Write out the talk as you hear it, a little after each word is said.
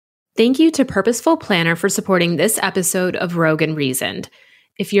Thank you to Purposeful Planner for supporting this episode of Rogue and Reasoned.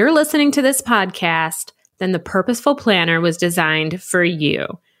 If you're listening to this podcast, then the Purposeful Planner was designed for you.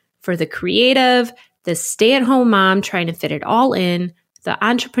 For the creative, the stay-at-home mom trying to fit it all in, the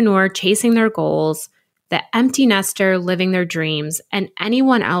entrepreneur chasing their goals, the empty nester living their dreams, and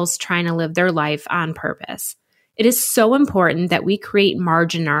anyone else trying to live their life on purpose. It is so important that we create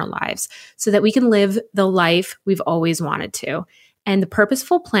margin in our lives so that we can live the life we've always wanted to. And the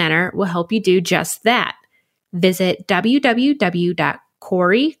Purposeful Planner will help you do just that. Visit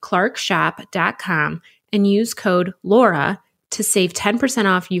www.CoreyClarkShop.com and use code LAURA to save 10%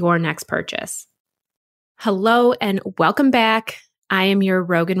 off your next purchase. Hello and welcome back. I am your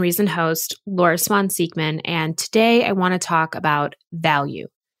Rogue and Reason host, Laura Swan Siekman, and today I want to talk about value.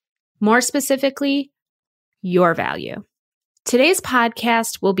 More specifically, your value. Today's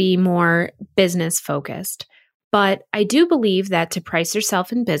podcast will be more business focused. But I do believe that to price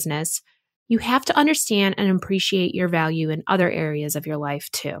yourself in business, you have to understand and appreciate your value in other areas of your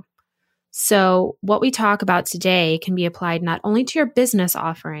life too. So what we talk about today can be applied not only to your business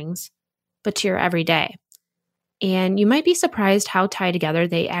offerings, but to your everyday. And you might be surprised how tied together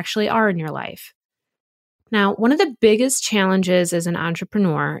they actually are in your life. Now, one of the biggest challenges as an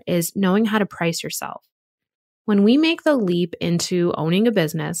entrepreneur is knowing how to price yourself. When we make the leap into owning a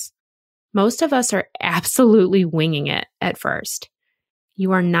business, most of us are absolutely winging it at first.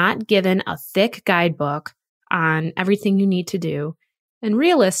 You are not given a thick guidebook on everything you need to do, and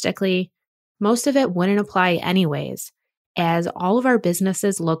realistically, most of it wouldn't apply anyways, as all of our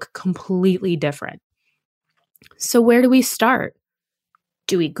businesses look completely different. So where do we start?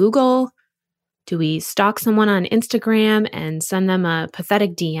 Do we Google? Do we stalk someone on Instagram and send them a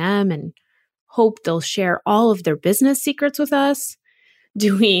pathetic DM and hope they'll share all of their business secrets with us?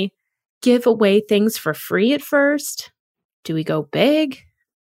 Do we give away things for free at first? Do we go big?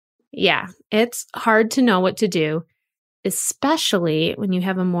 Yeah, it's hard to know what to do, especially when you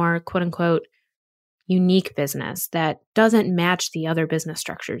have a more quote unquote unique business that doesn't match the other business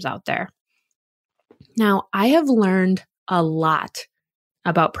structures out there. Now, I have learned a lot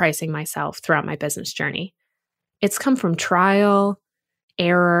about pricing myself throughout my business journey. It's come from trial,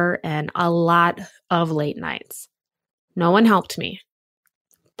 error, and a lot of late nights. No one helped me,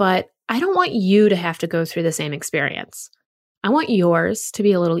 but I don't want you to have to go through the same experience. I want yours to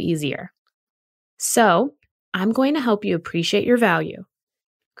be a little easier. So I'm going to help you appreciate your value,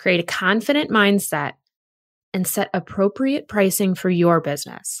 create a confident mindset, and set appropriate pricing for your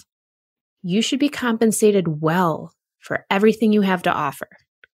business. You should be compensated well for everything you have to offer.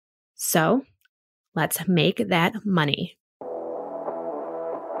 So let's make that money.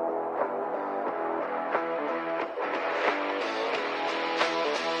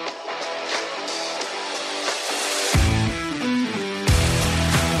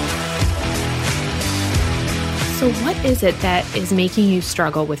 So what is it that is making you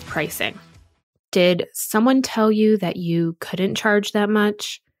struggle with pricing? Did someone tell you that you couldn't charge that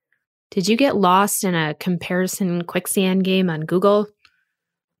much? Did you get lost in a comparison quicksand game on Google?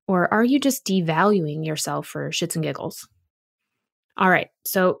 Or are you just devaluing yourself for shits and giggles? All right,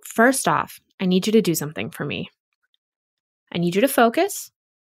 so first off, I need you to do something for me. I need you to focus,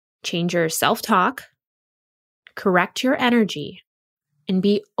 change your self-talk, correct your energy, and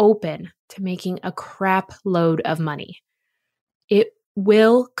be open to making a crap load of money. It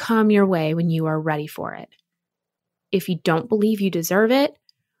will come your way when you are ready for it. If you don't believe you deserve it,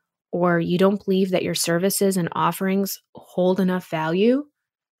 or you don't believe that your services and offerings hold enough value,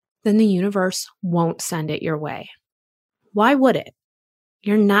 then the universe won't send it your way. Why would it?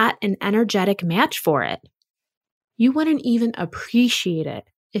 You're not an energetic match for it. You wouldn't even appreciate it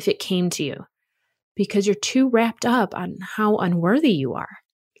if it came to you because you're too wrapped up on how unworthy you are.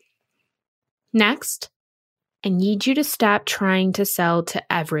 Next, I need you to stop trying to sell to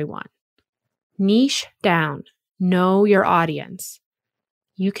everyone. Niche down. Know your audience.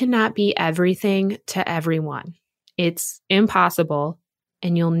 You cannot be everything to everyone. It's impossible,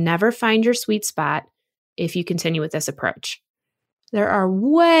 and you'll never find your sweet spot if you continue with this approach. There are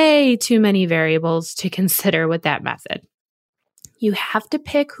way too many variables to consider with that method. You have to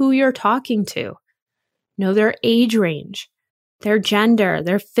pick who you're talking to. Know their age range, their gender,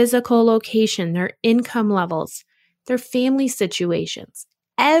 their physical location, their income levels, their family situations,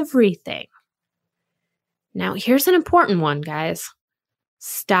 everything. Now, here's an important one, guys.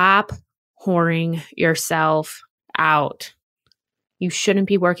 Stop whoring yourself out. You shouldn't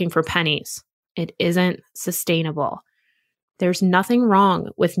be working for pennies. It isn't sustainable. There's nothing wrong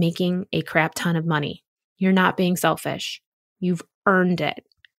with making a crap ton of money. You're not being selfish. You've earned it.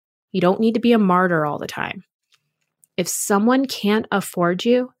 You don't need to be a martyr all the time. If someone can't afford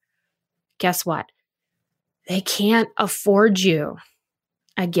you, guess what? They can't afford you.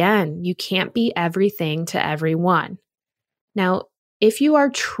 Again, you can't be everything to everyone. Now, if you are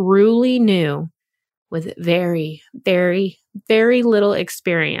truly new with very, very, very little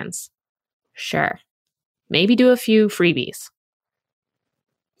experience, sure, maybe do a few freebies.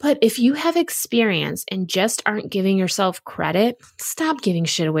 But if you have experience and just aren't giving yourself credit, stop giving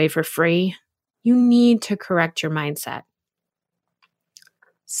shit away for free. You need to correct your mindset.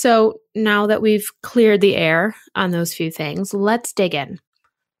 So now that we've cleared the air on those few things, let's dig in.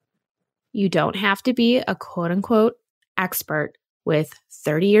 You don't have to be a quote unquote expert with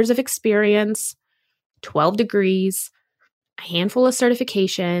 30 years of experience, 12 degrees, a handful of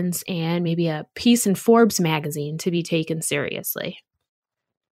certifications, and maybe a piece in Forbes magazine to be taken seriously.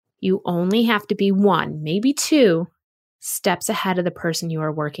 You only have to be 1, maybe 2 steps ahead of the person you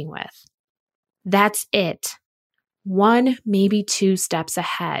are working with. That's it. 1, maybe 2 steps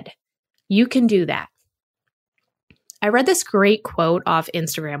ahead. You can do that. I read this great quote off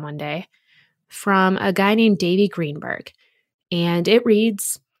Instagram one day from a guy named Davey Greenberg, and it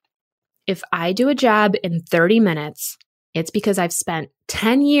reads, "If I do a job in 30 minutes, it's because I've spent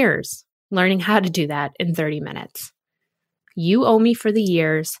 10 years learning how to do that in 30 minutes. You owe me for the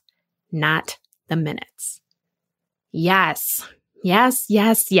years, not the minutes." Yes, yes,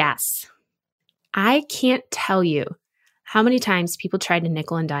 yes, yes. I can't tell you how many times people tried to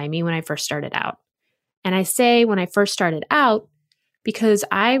nickel and dime me when I first started out. And I say when I first started out because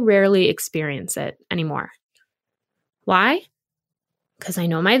I rarely experience it anymore. Why? Because I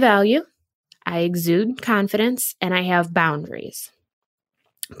know my value, I exude confidence, and I have boundaries.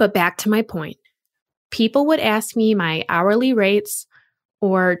 But back to my point, people would ask me my hourly rates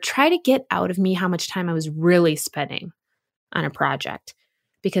or try to get out of me how much time I was really spending on a project,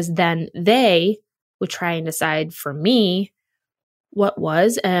 because then they would try and decide for me what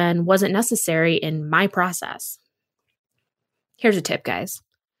was and wasn't necessary in my process. Here's a tip, guys.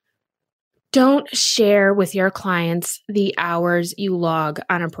 Don't share with your clients the hours you log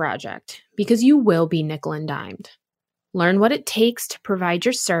on a project because you will be nickel and dimed. Learn what it takes to provide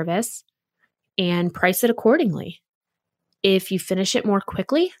your service and price it accordingly. If you finish it more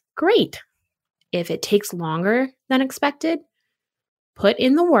quickly, great. If it takes longer than expected, put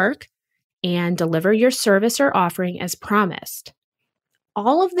in the work and deliver your service or offering as promised.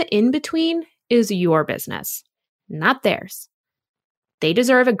 All of the in-between is your business, not theirs. They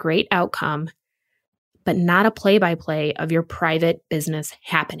deserve a great outcome, but not a play-by-play of your private business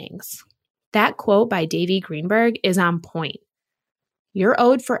happenings. That quote by Davey Greenberg is on point. You're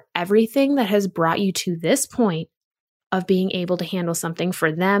owed for everything that has brought you to this point of being able to handle something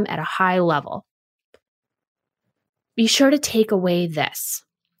for them at a high level. Be sure to take away this.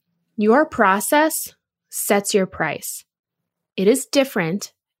 Your process sets your price. It is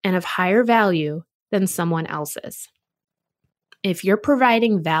different and of higher value than someone else's. If you're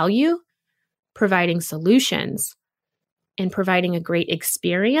providing value, providing solutions, and providing a great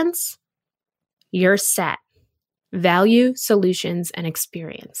experience, you're set. Value, solutions, and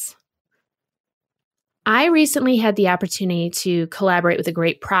experience. I recently had the opportunity to collaborate with a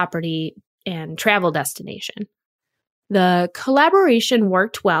great property and travel destination. The collaboration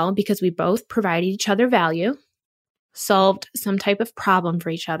worked well because we both provided each other value, solved some type of problem for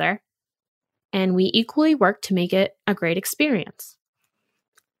each other, and we equally worked to make it a great experience.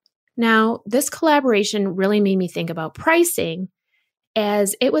 Now, this collaboration really made me think about pricing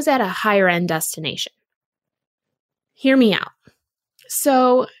as it was at a higher end destination. Hear me out.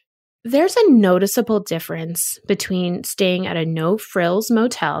 So, there's a noticeable difference between staying at a no-frills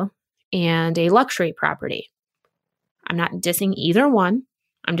motel and a luxury property. I'm not dissing either one.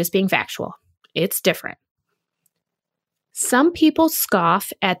 I'm just being factual. It's different. Some people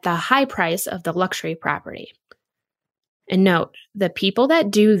scoff at the high price of the luxury property. And note, the people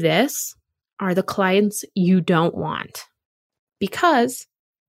that do this are the clients you don't want because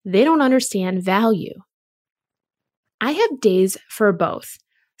they don't understand value. I have days for both.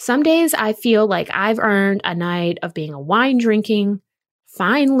 Some days I feel like I've earned a night of being a wine drinking,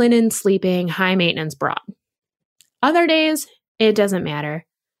 fine linen sleeping, high maintenance broad. Other days, it doesn't matter,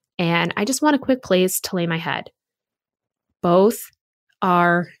 and I just want a quick place to lay my head. Both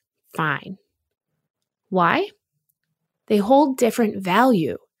are fine. Why? They hold different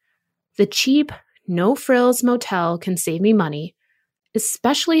value. The cheap, no-frills motel can save me money,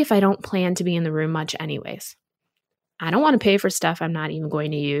 especially if I don't plan to be in the room much anyways. I don't want to pay for stuff I'm not even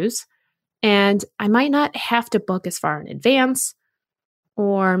going to use, and I might not have to book as far in advance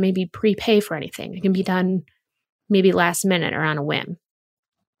or maybe prepay for anything. It can be done maybe last minute or on a whim.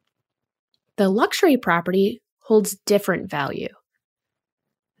 The luxury property holds different value.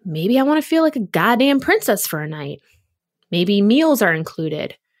 Maybe I want to feel like a goddamn princess for a night. Maybe meals are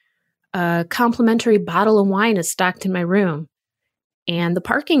included. A complimentary bottle of wine is stocked in my room, and the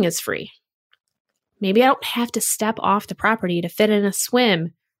parking is free. Maybe I don't have to step off the property to fit in a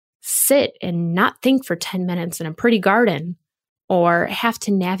swim, sit and not think for 10 minutes in a pretty garden, or have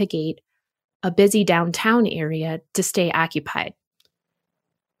to navigate a busy downtown area to stay occupied.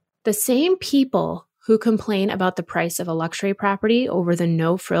 The same people who complain about the price of a luxury property over the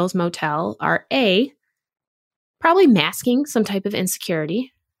no-frills motel are A, probably masking some type of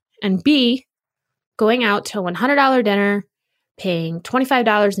insecurity, and B, going out to a $100 dinner, paying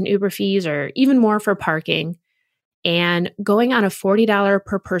 $25 in Uber fees or even more for parking, and going on a $40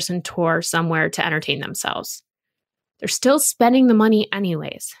 per person tour somewhere to entertain themselves. They're still spending the money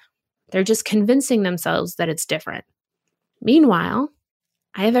anyways. They're just convincing themselves that it's different. Meanwhile,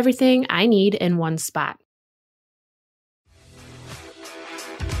 I have everything I need in one spot.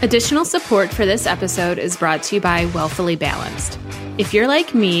 Additional support for this episode is brought to you by Wellfully Balanced. If you're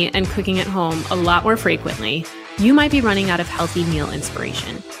like me and cooking at home a lot more frequently, you might be running out of healthy meal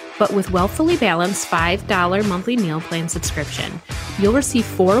inspiration. But with Wellfully Balanced $5 monthly meal plan subscription, you'll receive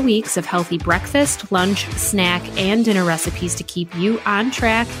 4 weeks of healthy breakfast, lunch, snack, and dinner recipes to keep you on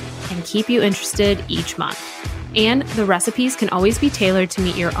track and keep you interested each month. And the recipes can always be tailored to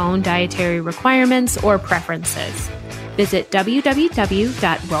meet your own dietary requirements or preferences. Visit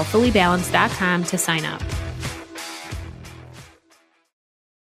www.wellfullybalanced.com to sign up.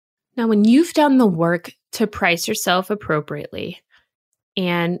 Now, when you've done the work to price yourself appropriately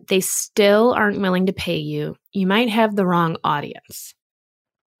and they still aren't willing to pay you, you might have the wrong audience.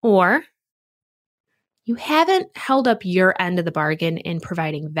 Or you haven't held up your end of the bargain in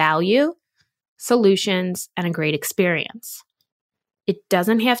providing value, solutions, and a great experience. It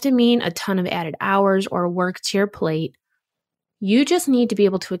doesn't have to mean a ton of added hours or work to your plate. You just need to be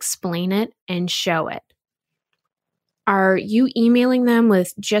able to explain it and show it. Are you emailing them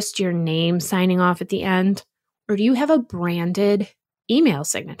with just your name signing off at the end? Or do you have a branded email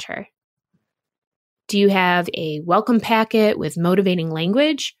signature? Do you have a welcome packet with motivating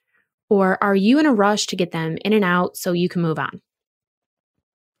language? Or are you in a rush to get them in and out so you can move on?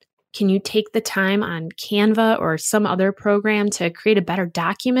 Can you take the time on Canva or some other program to create a better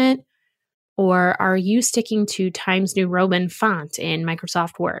document? Or are you sticking to Times New Roman font in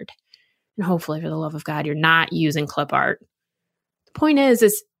Microsoft Word? And hopefully, for the love of God, you're not using clip art. The point is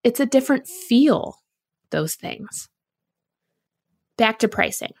it's a different feel, those things. Back to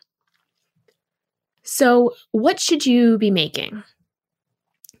pricing. So what should you be making?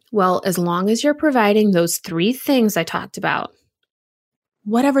 Well, as long as you're providing those 3 things I talked about,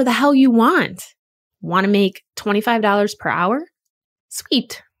 whatever the hell you want. Want to make $25 per hour?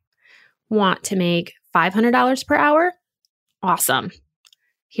 Sweet. Want to make $500 per hour? Awesome.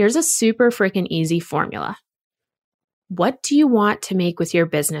 Here's a super freaking easy formula. What do you want to make with your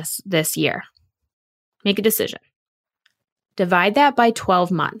business this year? Make a decision. Divide that by 12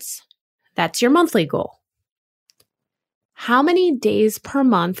 months. That's your monthly goal. How many days per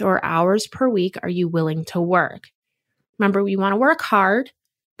month or hours per week are you willing to work? Remember, you want to work hard,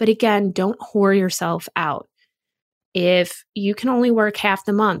 but again, don't whore yourself out. If you can only work half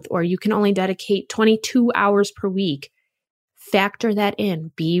the month or you can only dedicate 22 hours per week, factor that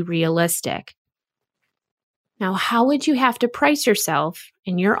in. Be realistic. Now, how would you have to price yourself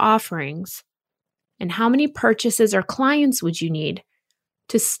in your offerings? And how many purchases or clients would you need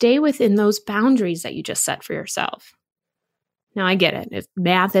to stay within those boundaries that you just set for yourself? Now, I get it. If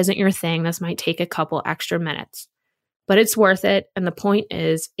math isn't your thing, this might take a couple extra minutes, but it's worth it. And the point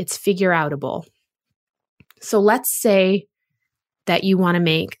is, it's figure-outable. So let's say that you want to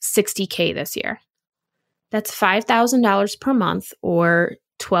make $60K this year. That's $5,000 per month or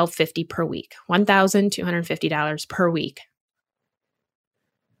 $1,250 per week, $1,250 per week.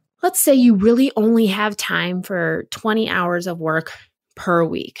 Let's say you really only have time for 20 hours of work per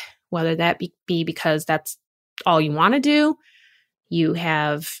week, whether that be because that's all you want to do, you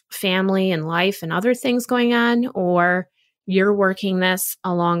have family and life and other things going on, or you're working this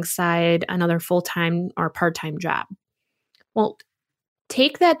alongside another full-time or part-time job. Well,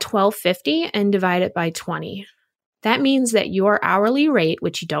 take that $1,250 and divide it by 20. That means that your hourly rate,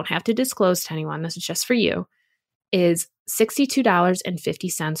 which you don't have to disclose to anyone, this is just for you, is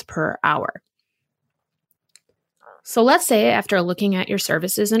 $62.50 per hour. So let's say after looking at your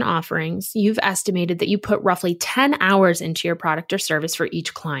services and offerings, you've estimated that you put roughly 10 hours into your product or service for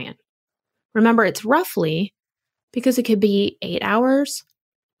each client. Remember, it's roughly because it could be 8 hours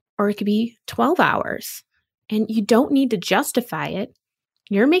or it could be 12 hours. And you don't need to justify it.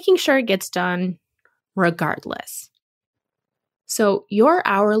 You're making sure it gets done regardless. So your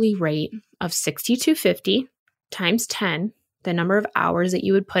hourly rate of $62.50 times 10, the number of hours that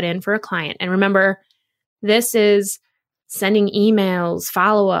you would put in for a client. And remember, this is sending emails,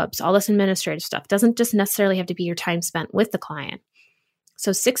 follow-ups, all this administrative stuff. Doesn't just necessarily have to be your time spent with the client.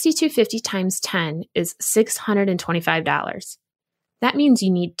 So $62.50 times 10 is $625. That means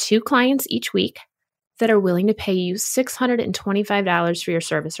you need 2 clients each week that are willing to pay you $625 for your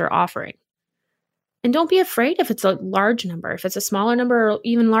service or offering. And don't be afraid if it's a large number, if it's a smaller number or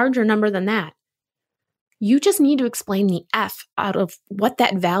even larger number than that. You just need to explain the F out of what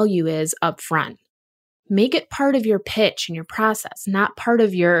that value is up front. Make it part of your pitch and your process, not part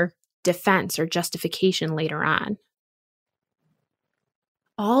of your defense or justification later on.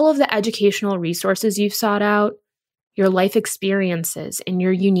 All of the educational resources you've sought out, your life experiences, and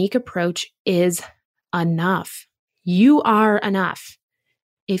your unique approach is enough. You are enough.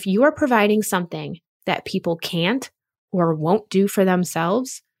 If you are providing something that people can't or won't do for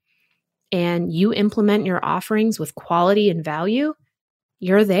themselves, and you implement your offerings with quality and value,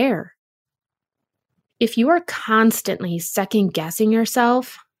 you're there. If you are constantly second-guessing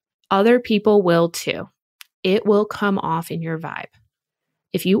yourself, other people will too. It will come off in your vibe.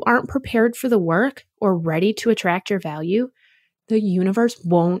 If you aren't prepared for the work or ready to attract your value, the universe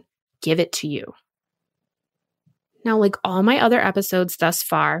won't give it to you. Now, like all my other episodes thus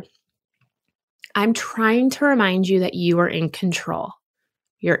far, I'm trying to remind you that you are in control.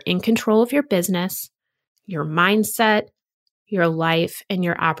 You're in control of your business, your mindset, your life, and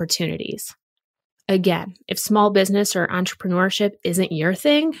your opportunities. Again, if small business or entrepreneurship isn't your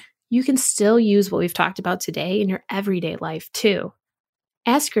thing, you can still use what we've talked about today in your everyday life too.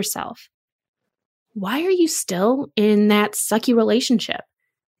 Ask yourself, why are you still in that sucky relationship?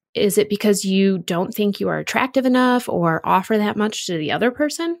 Is it because you don't think you are attractive enough or offer that much to the other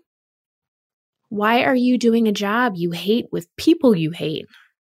person? Why are you doing a job you hate with people you hate?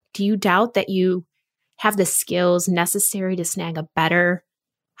 Do you doubt that you have the skills necessary to snag a better,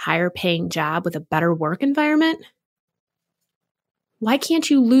 higher paying job with a better work environment? Why can't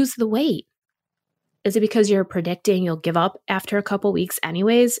you lose the weight? Is it because you're predicting you'll give up after a couple weeks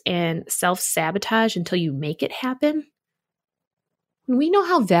anyways and self-sabotage until you make it happen? When we know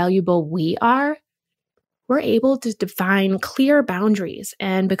how valuable we are, we're able to define clear boundaries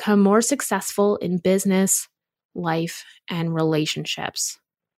and become more successful in business, life, and relationships.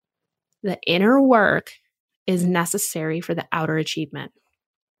 The inner work is necessary for the outer achievement.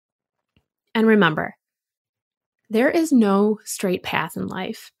 And remember, there is no straight path in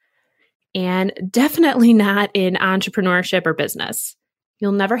life, and definitely not in entrepreneurship or business.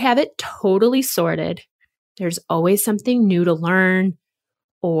 You'll never have it totally sorted. There's always something new to learn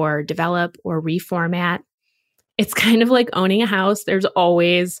or develop or reformat. It's kind of like owning a house. There's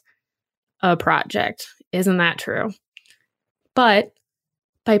always a project. Isn't that true? But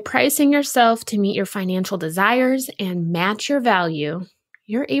by pricing yourself to meet your financial desires and match your value,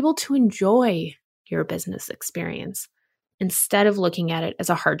 you're able to enjoy your business experience instead of looking at it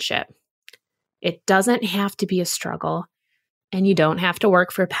as a hardship. It doesn't have to be a struggle, and you don't have to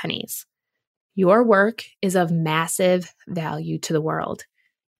work for pennies. Your work is of massive value to the world,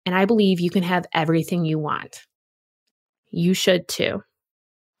 and I believe you can have everything you want. You should too.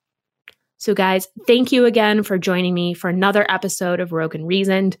 So guys, thank you again for joining me for another episode of Rogue &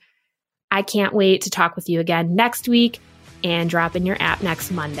 Reasoned. I can't wait to talk with you again next week and drop in your app next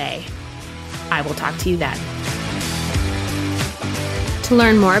Monday. I will talk to you then. To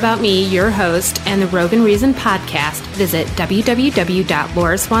learn more about me, your host, and the Rogue & Reasoned podcast, visit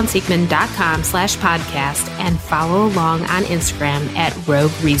www.lauraswansieckman.com/podcast and follow along on Instagram at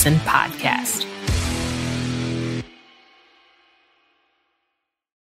Rogue Reasoned Podcast.